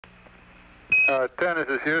10, this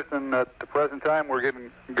is Houston. At the present time, we're getting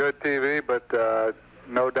good TV, but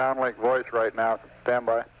no downlink voice right now. Stand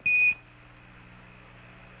by.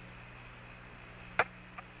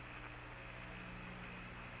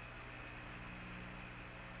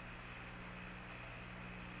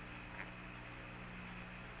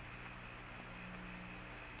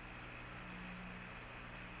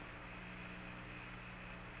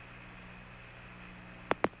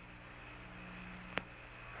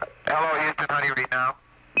 Hello, Houston. How do you read now?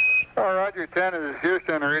 Oh, Roger, 10, this is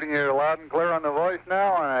Houston. Reading you loud and clear on the voice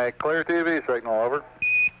now, and a clear TV signal, over.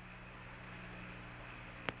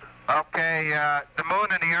 Okay, the moon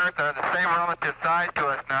and the Earth are the same relative size to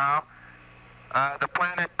us now. The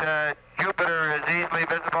planet Jupiter is easily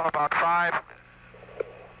visible, about five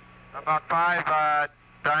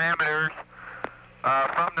diameters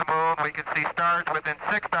from the moon. We can see stars within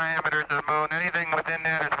 6 diameters of the moon. Anything within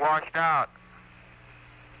that is washed out.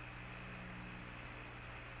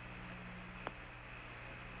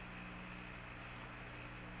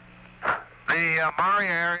 The Mare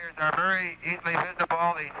areas are very easily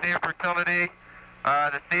visible. The Sea of Fertility,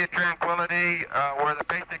 the Sea of Tranquility, where the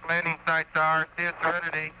basic landing sites are, Sea of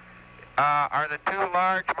Serenity, are the 2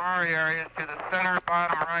 large Mare areas to the center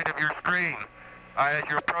bottom right of your screen as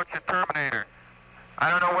you approach the terminator.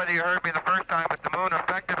 I don't know whether you heard me the first time, but the moon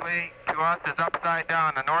effectively to us is upside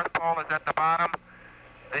down. The North Pole is at the bottom,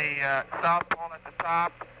 the South Pole at the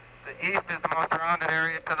top. The east is the most rounded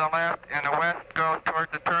area to the left, and the west goes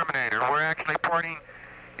towards the terminator. We're actually pointing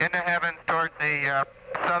in the heavens towards the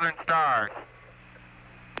southern stars.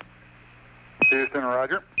 Houston,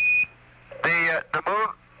 Roger. The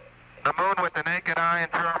moon with the naked eye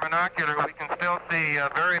and through our binocular, we can still see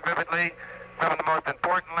very vividly some of the most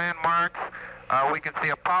important landmarks. We can see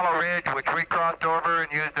Apollo Ridge, which we crossed over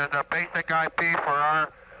and used as a basic IP for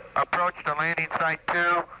our approach to landing site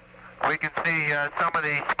 2. We can see some of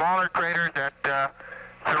the smaller craters that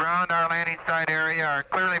surround our landing site area are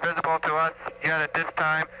clearly visible to us yet at this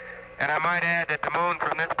time. And I might add that the moon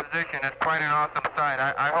from this position is quite an awesome sight.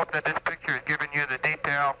 I hope that this picture has given you the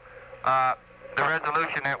detail, the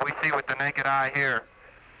resolution that we see with the naked eye here.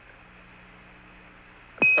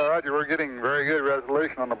 Roger, we're getting very good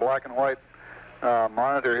resolution on the black and white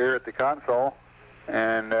monitor here at the console.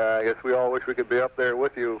 And I guess we all wish we could be up there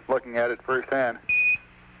with you looking at it firsthand.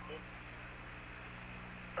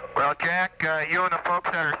 Well, Jack, you and the folks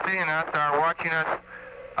that are seeing us are watching us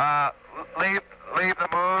leave the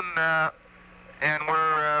moon, and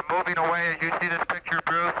we're moving away, as you see this picture,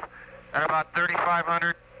 Bruce, at about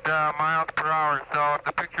 3,500 miles per hour. So if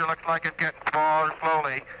the picture looks like it's getting smaller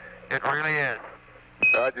slowly, it really is.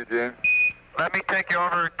 Roger, Gene. Let me take you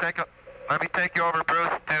over, Bruce,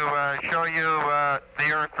 to show you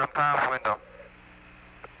the Earth from Tom's window.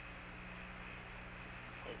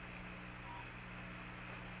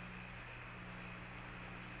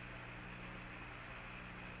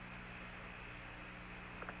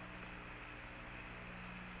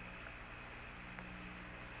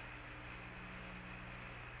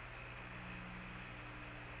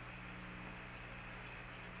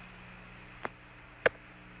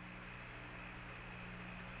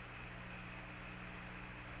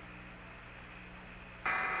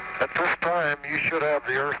 At this time, you should have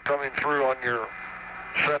the Earth coming through on your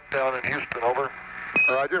set down in Houston, over.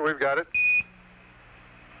 Roger, we've got it.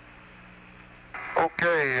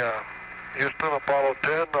 Okay, Houston, Apollo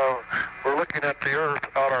 10, we're looking at the Earth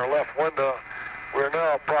out our left window. We're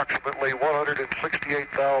now approximately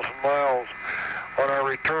 168,000 miles on our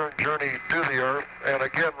return journey to the Earth, and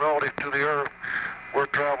again, relative to the Earth, we're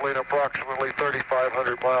traveling approximately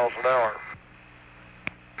 3,500 miles an hour.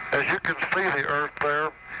 As you can see the Earth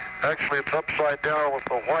there, actually it's upside down with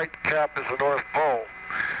the white cap is the North Pole.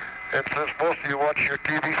 And since most of you watch your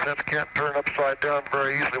TV sets can't turn upside down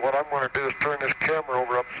very easily, what I'm going to do is turn this camera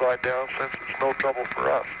over upside down since it's no trouble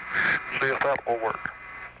for us. See if that will work.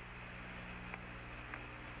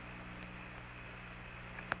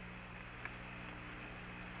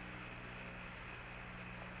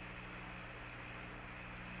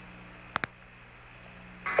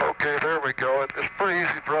 Okay, there we go. It's pretty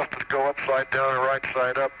easy for us to go upside down and right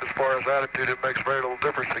side up. As far as attitude, it makes very little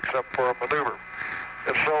difference except for a maneuver.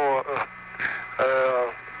 And so,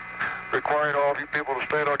 requiring all of you people to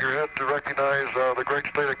stand on your head to recognize the great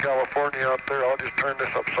state of California out there, I'll just turn this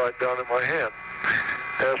upside down in my hand.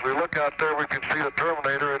 As we look out there, we can see the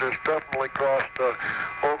Terminator. It has definitely crossed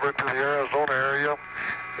over into the Arizona area,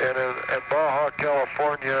 and Baja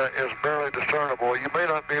California is barely discernible. You may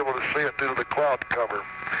not be able to see it due to the cloud cover.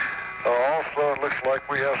 Also, it looks like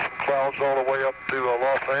we have some clouds all the way up to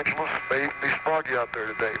Los Angeles. May even be smoggy out there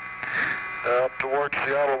today. Up towards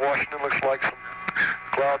Seattle, Washington, looks like some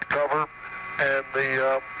cloud cover. And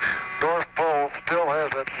the North Pole still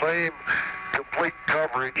has that same complete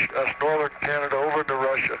coverage as northern Canada over into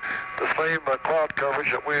Russia. The same cloud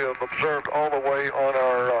coverage that we have observed all the way on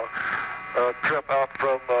our trip out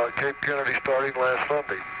from Cape Kennedy starting last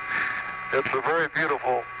Sunday. It's a very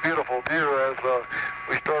beautiful, beautiful view as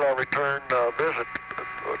we start our return visit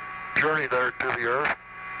journey there to the Earth.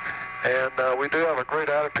 And we do have a great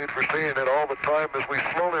attitude for seeing it all the time as we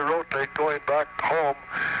slowly rotate going back home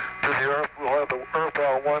to the Earth. We'll have the Earth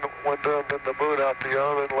out one window and then the moon out the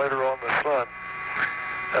other and later on the sun.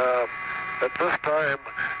 At this time,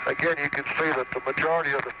 again, you can see that the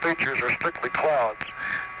majority of the features are strictly clouds.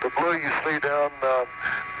 The blue you see down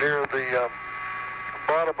near the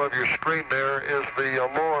bottom of your screen there is the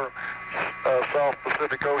lower South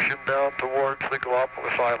Pacific Ocean down towards the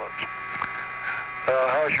Galapagos Islands.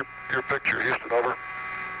 How's your picture, Houston? Over.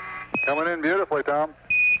 Coming in beautifully, Tom.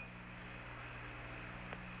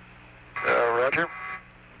 Roger.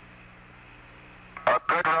 A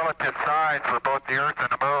good relative size for both the Earth and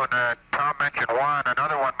the Moon. Tom mentioned one.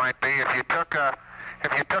 Another one might be if you took a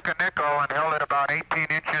nickel and held it about 18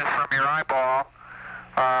 inches from your eyeball.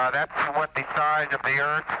 That's what the size of the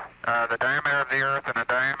Earth, the diameter of the Earth, and the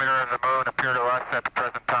diameter of the Moon appear to us at the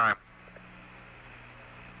present time.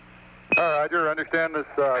 Roger, understand this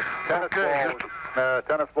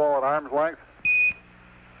tennis ball at arm's length?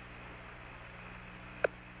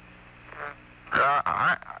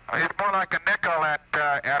 It's more like a nickel at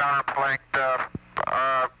arm's length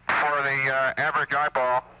for the average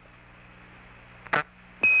eyeball.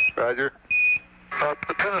 Roger.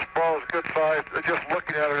 The tennis ball is good size, just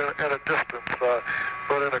looking at it at a distance, but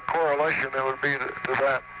in a correlation it would be to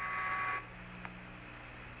that.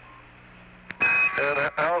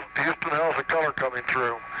 And Houston, how's the color coming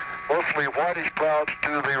through? Mostly whitish clouds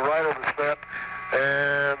to the right of the set,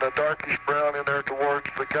 and a darkish brown in there towards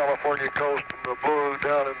the California coast, and the blue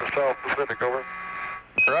down in the South Pacific. Over.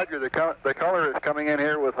 Roger, the color is coming in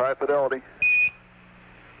here with high fidelity.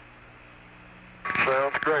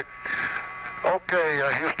 Sounds great. Okay,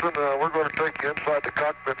 Houston, we're going to take you inside the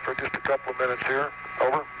cockpit for just a couple of minutes here.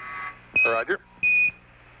 Over. Roger.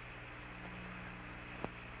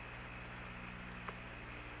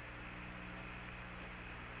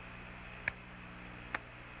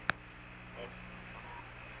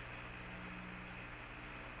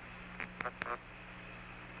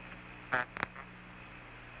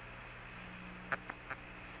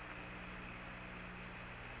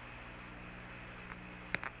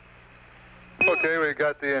 Okay, we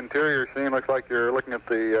got the interior scene. Looks like you're looking at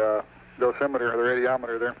the dosimeter, the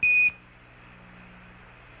radiometer there.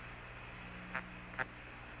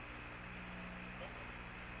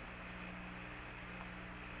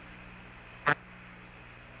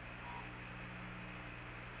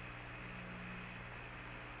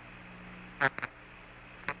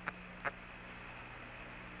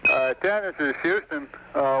 This is Houston.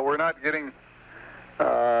 We're not getting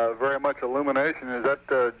very much illumination. Is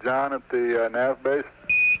that John at the nav base?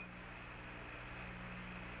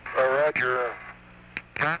 Roger.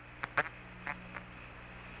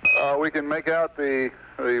 We can make out the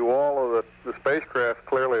wall of the spacecraft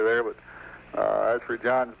clearly there, but as for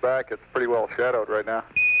John's back, it's pretty well shadowed right now.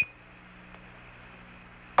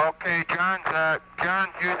 Okay,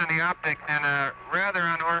 John's using the optics in a rather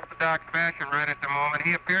unorthodox fashion right at the moment.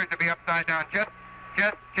 He appears to be upside down. Just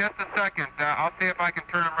a second. I'll see if I can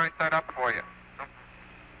turn him right side up for you.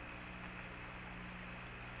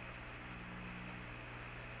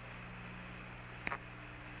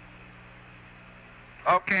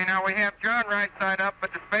 Okay, now we have John right side up,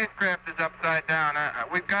 but the spacecraft is upside down.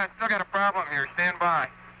 We've still got a problem here. Stand by.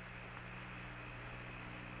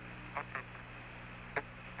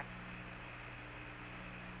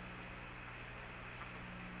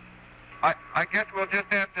 I guess we'll just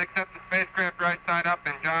have to accept the spacecraft right side up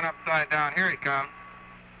and John upside down. Here he comes.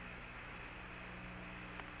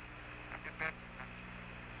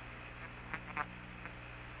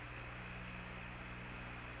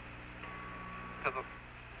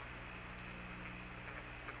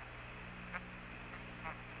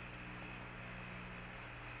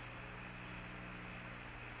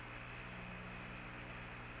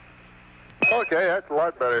 Okay, that's a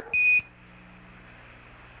lot better.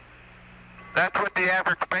 That's what the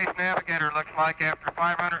average space navigator looks like after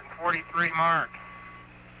 543 marks.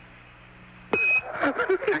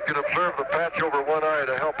 You can observe the patch over one eye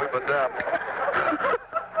to help him adapt.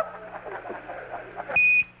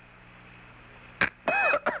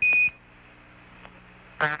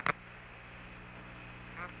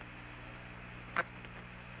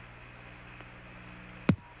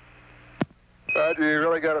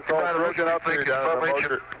 it's all broken up here down in the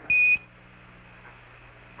motor.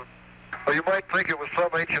 Well, you might think it was some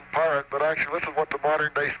ancient pirate, but actually this is what the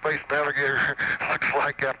modern-day space navigator looks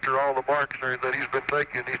like after all the marks that he's been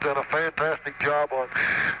taking. He's done a fantastic job on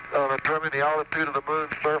determining the altitude of the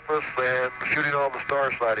moon's surface and shooting all the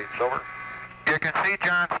star sightings. Over. You can see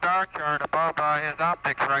John's star chart above his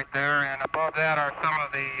optics right there, and above that are some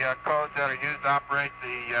of the codes that are used to operate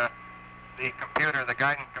the computer, the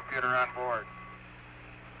guidance computer on board.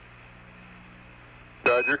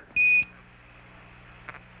 Roger.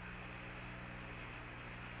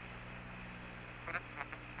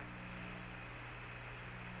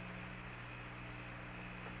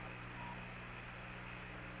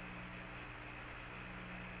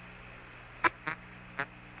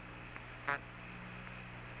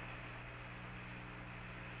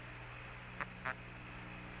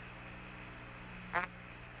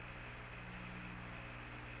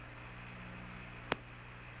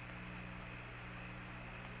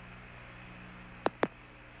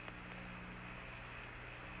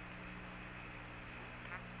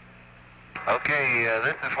 Okay,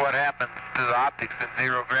 this is what happens to the optics in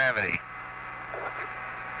zero gravity.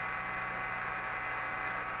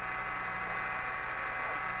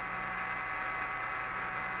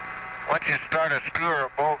 Once you start a screw or a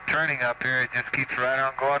bolt turning up here, it just keeps right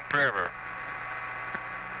on going forever.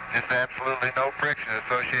 Just absolutely no friction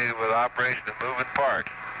associated with operation of moving parts.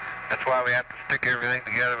 That's why we have to stick everything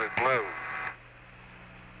together with glue.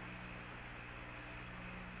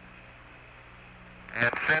 And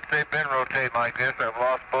since they've been rotating like this, I've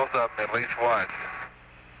lost both of them at least once.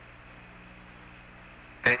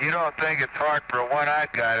 And you don't think it's hard for a one-eyed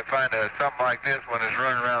guy to find something like this when it's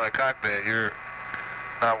running around the cockpit. You're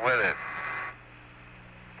not with it.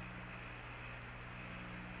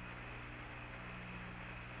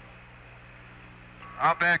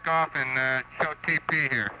 I'll back off and show TP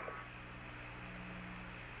here.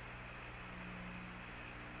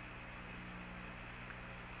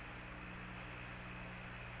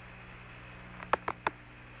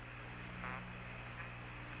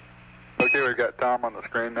 Okay, we've got Tom on the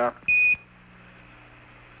screen now.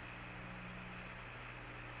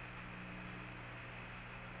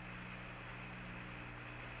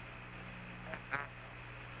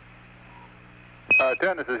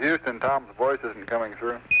 Ten, this is Houston. Tom's voice isn't coming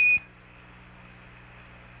through.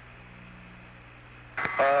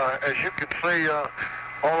 As you can see,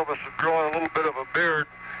 all of us have grown a little bit of a beard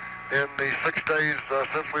in the 6 days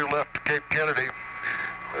since we left Cape Kennedy.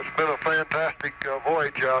 It's been a fantastic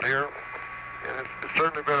voyage out here, and it's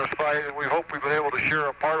certainly been a sight, and we hope we've been able to share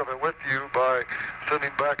a part of it with you by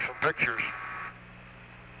sending back some pictures.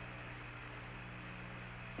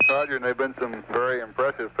 Roger, and they've been some very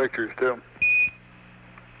impressive pictures, too.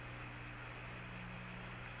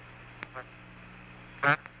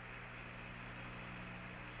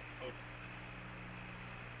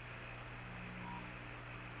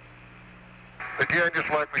 Again, just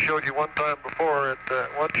like we showed you one time before,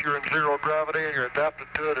 once you're in zero gravity and you're adapted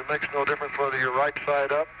to it, it makes no difference whether you're right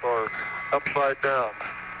side up or upside down.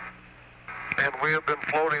 And we have been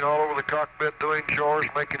floating all over the cockpit, doing chores,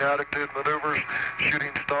 making attitude maneuvers,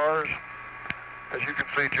 shooting stars, as you can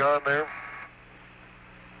see John there.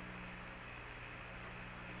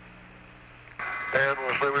 And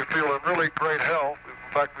we feel in really great health.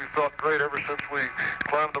 In fact, we felt great ever since we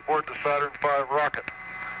climbed aboard the Saturn V rocket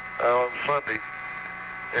on Sunday.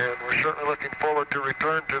 And we're certainly looking forward to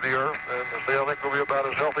return to the Earth, and I think we'll be about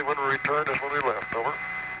as healthy when we return as when we left. Over.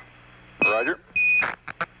 Roger.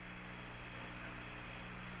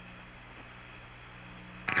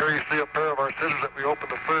 Here you see a pair of our scissors that we opened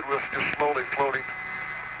the food with, just slowly floating.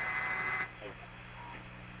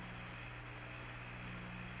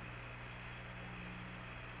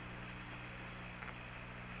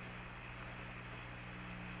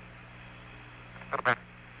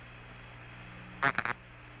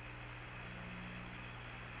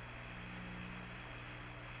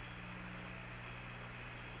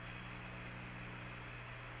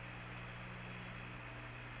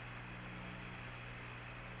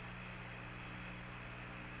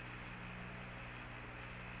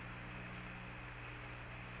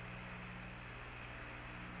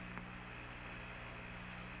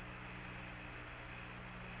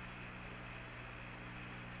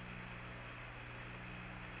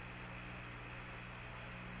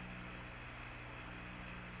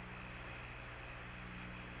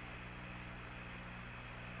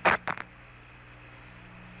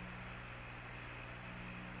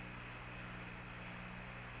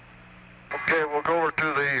 Okay, we'll go over to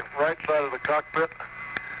the right side of the cockpit.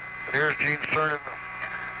 And here's Gene Cernan.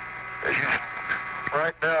 As you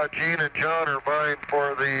Right now, Gene and John are vying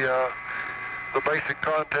for the basic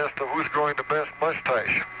contest of who's growing the best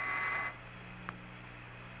mustache.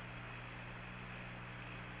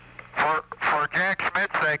 For Jack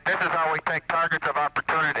Schmidt's sake, this is how we take targets of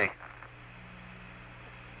opportunity.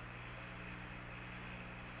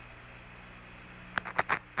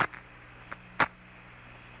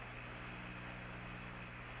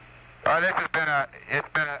 This has been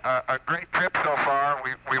a great trip so far.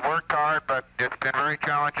 We worked hard, but it's been very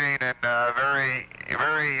challenging and very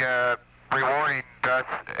rewarding to us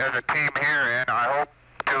as a team here, and I hope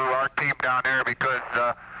to our team down there, because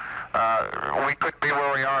we couldn't be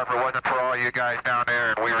where we are if it wasn't for all you guys down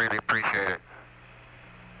there, and we really appreciate it.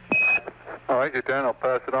 All right, Lieutenant, I'll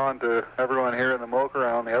pass it on to everyone here in the Mocha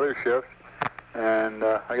on the other shifts. And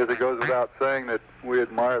I guess it goes without saying that we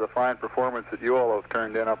admire the fine performance that you all have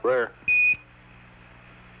turned in up there.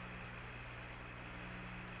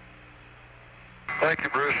 Thank you,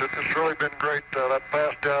 Bruce. It's really been great. That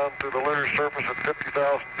pass down to the lunar surface at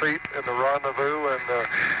 50,000 feet in the rendezvous, and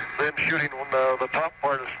then shooting the top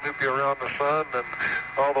part of Snoopy around the sun, and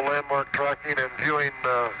all the landmark tracking and viewing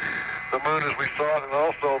the moon as we saw it, and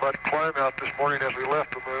also that climb out this morning as we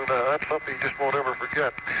left the moon. That's something you just won't ever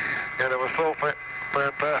forget. And it was so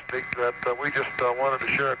fantastic that we just wanted to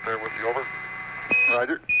share it there with you. Over.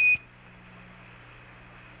 Roger.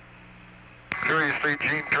 Here you see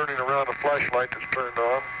Gene turning around a flashlight that's turned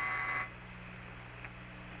on.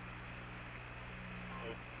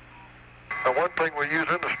 Now, one thing we use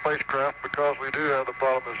in the spacecraft, because we do have the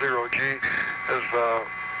problem of zero-G, is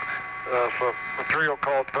some material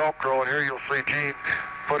called Velcro, and here you'll see Gene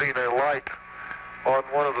putting a light on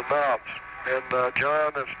one of the knobs. And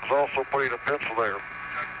John is also putting a pencil there.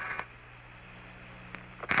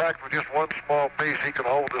 In fact, with just one small piece, he can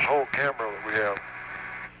hold this whole camera that we have.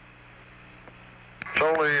 It's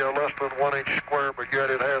only less than 1 inch square, but yet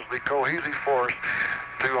it has the cohesive force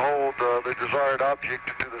to hold the desired object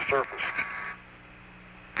to the surface.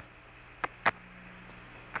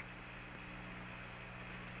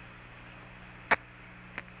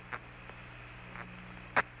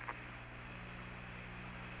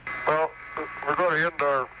 Well, we're going to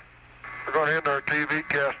end our TV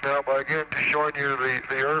cast now by again just showing you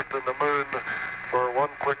the Earth and the Moon for one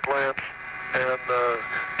quick glance. And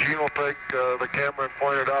Gene will take the camera and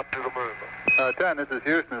point it out to the moon. 10, this is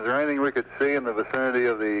Houston. Is there anything we could see in the vicinity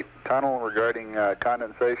of the tunnel regarding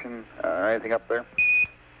condensation or anything up there?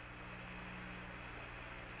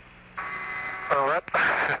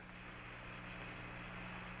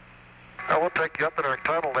 We'll take you up in our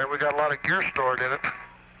tunnel there. We got a lot of gear stored in it.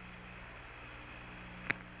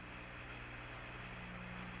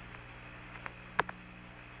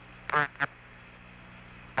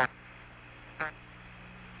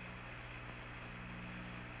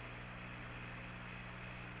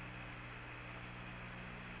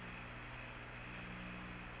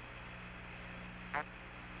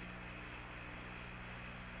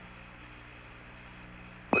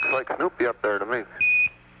 Looks like Snoopy up there to me.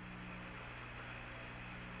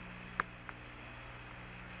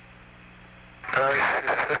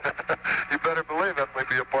 You better believe that might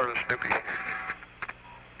be a part of Snoopy.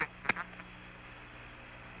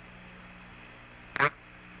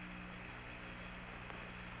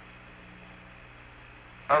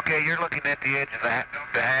 Okay, you're looking at the edge of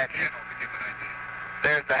the hatch.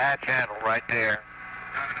 There's the hatch handle right there.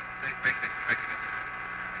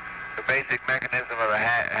 The basic mechanism of the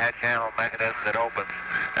hatch handle mechanism that opens.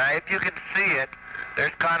 Now, if you can see it,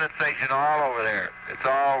 there's condensation all over there. It's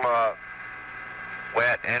all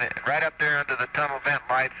wet, and right up there under the tunnel vent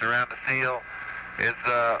lights around the seal is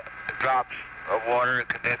drops of water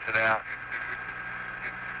condensing out.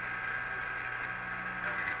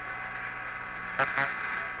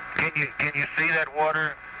 Can you see that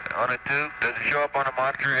water on a tube? Does it show up on a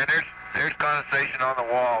monitor? And there's condensation on the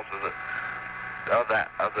walls of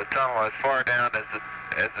the tunnel as far down as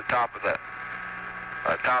the top of the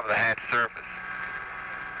hatch surface.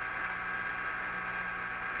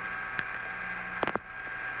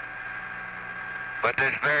 But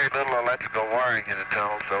there's very little electrical wiring in the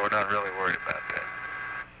tunnel, so we're not really worried about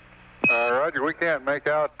that. Roger, we can't make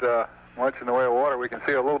out much in the way of water. We can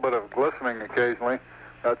see a little bit of glistening occasionally.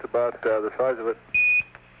 That's about the size of it.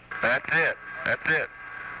 That's it. That's it.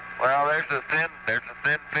 Well, there's a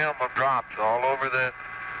thin film of drops all over the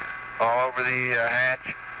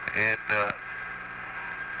hatch, and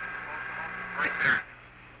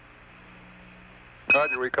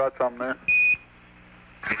Roger, we caught something there.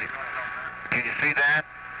 Can you see that?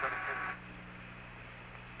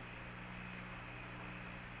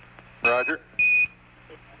 Roger.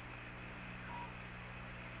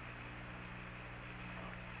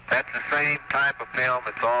 That's the same type of film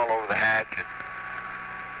that's all over the hatch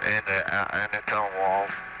and the tunnel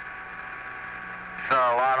walls. So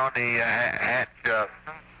a lot on the hatch,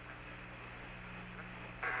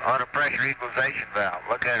 on a pressure equalization valve.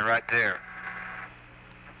 Look at it right there.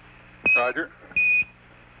 Roger.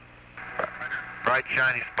 Bright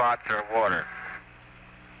shiny spots are water.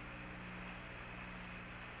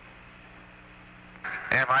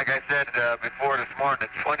 And like I said before this morning,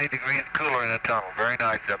 it's 20 degrees cooler in the tunnel. Very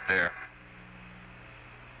nice up there.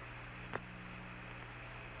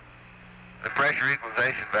 The pressure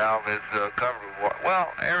equalization valve is covered with water.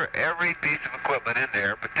 Well, every piece of equipment in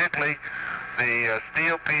there, particularly the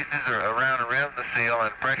steel pieces around the rim of the seal and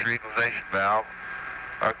the pressure equalization valve,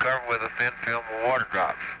 are covered with a thin film of water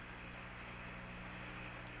drops.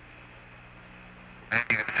 And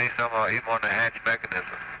you can see some even on the hatch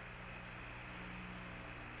mechanism.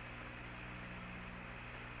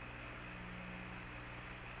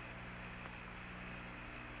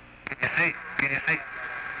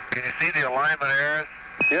 Can you see the alignment arrows?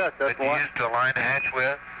 Yes, that's that you used to align the hatch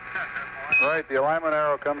with? Right, the alignment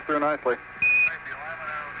arrow comes through nicely.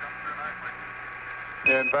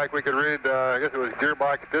 In fact, we could read, I guess it was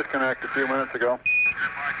gearbox disconnect a few minutes ago.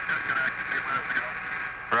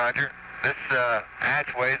 Roger. This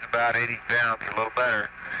hatch weighs about 80 pounds, or a little better.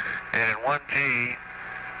 And in 1G,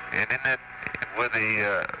 and in that, with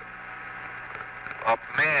the a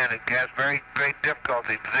man, it has very great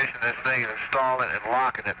difficulty positioning this thing and installing it and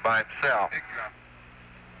locking it by himself.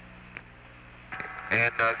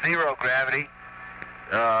 And zero gravity,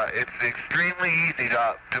 it's extremely easy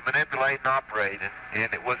to manipulate and operate,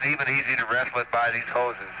 and it was even easy to wrestle it by these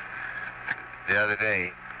hoses the other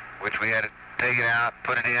day, which we had to take it out,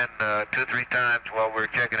 put it in 2 or 3 times while we were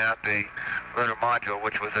checking out the lunar module,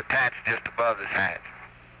 which was attached just above this hatch.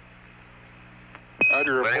 But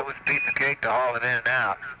it was a piece of cake to haul it in and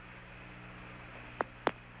out.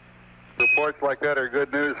 Reports like that are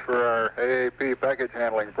good news for our AAP package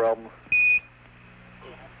handling problems.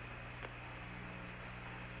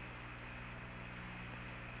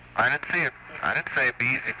 I didn't see it. I didn't say it'd be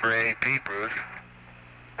easy for AAP, Bruce.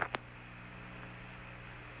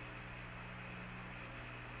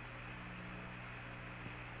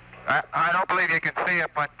 I don't believe you can see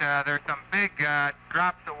it, but there's some big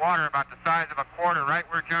drops of water about the size of a quarter right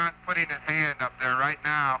where John's putting his hand up there right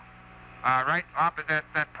now. Right opposite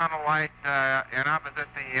that tunnel light and opposite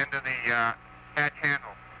the end of the hatch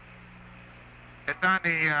handle. It's on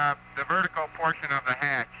the vertical portion of the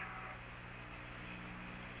hatch.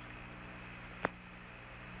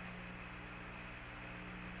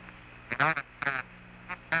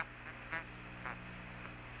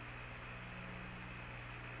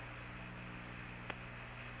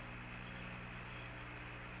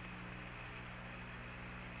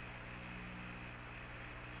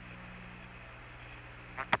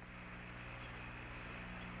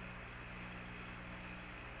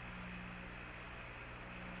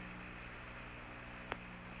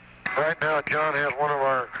 Right now, John has one of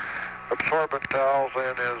our absorbent towels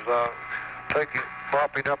and is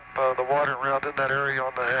mopping up the water around in that area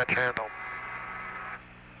on the hatch handle.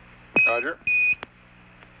 Roger.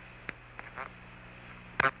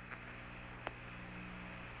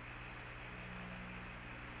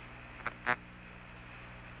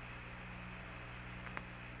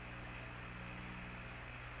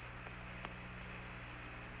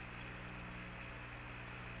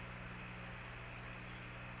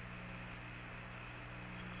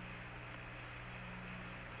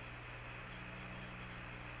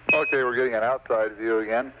 Okay, we're getting an outside view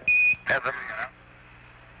again.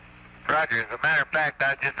 Roger, as a matter of fact, I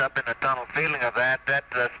was just up in the tunnel feeling of that. That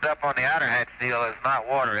stuff on the outer hatch seal is not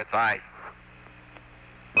water, it's ice.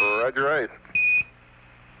 Roger, ice.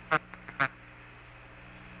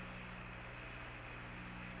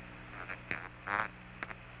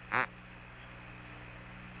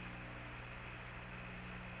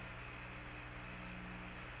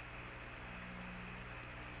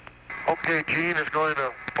 Okay, Gene is going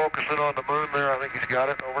to focus in on the moon there. I think he's got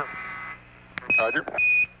it. Over. Roger.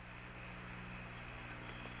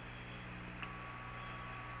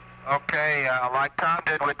 Okay, like Tom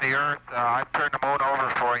did with the Earth, I've turned the moon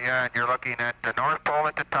over for you, and you're looking at the North Pole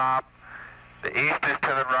at the top, the east is to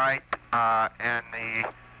the right, and the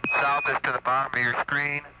south is to the bottom of your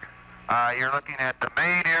screen. You're looking at the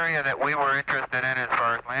main area that we were interested in as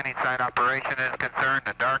far as landing site operation is concerned,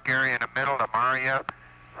 the dark area in the middle, the Maria,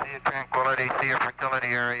 Sea of Tranquility, Sea of Fertility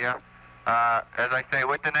area. As I say,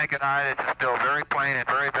 with the naked eye, this is still very plain and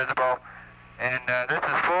very visible, and this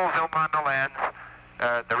is full zoom on the lens.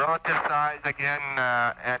 The relative size, again,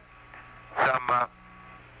 at some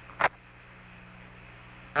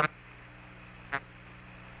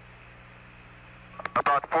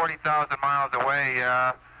about 40,000 miles away,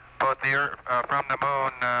 both the Earth, from the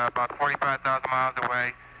moon, about 45,000 miles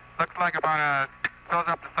away. Looks like fills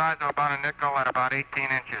up the size of about a nickel at about 18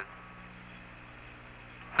 inches.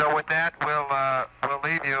 So with that, we'll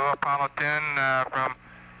leave you Apollo 10 from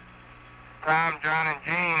Tom, John, and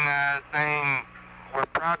Gene saying we're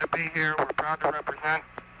proud to be here. We're proud to represent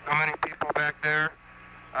so many people back there.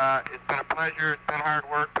 It's been a pleasure. It's been hard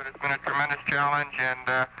work, but it's been a tremendous challenge,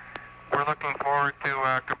 and we're looking forward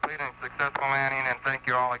to completing a successful landing, and thank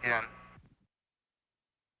you all again.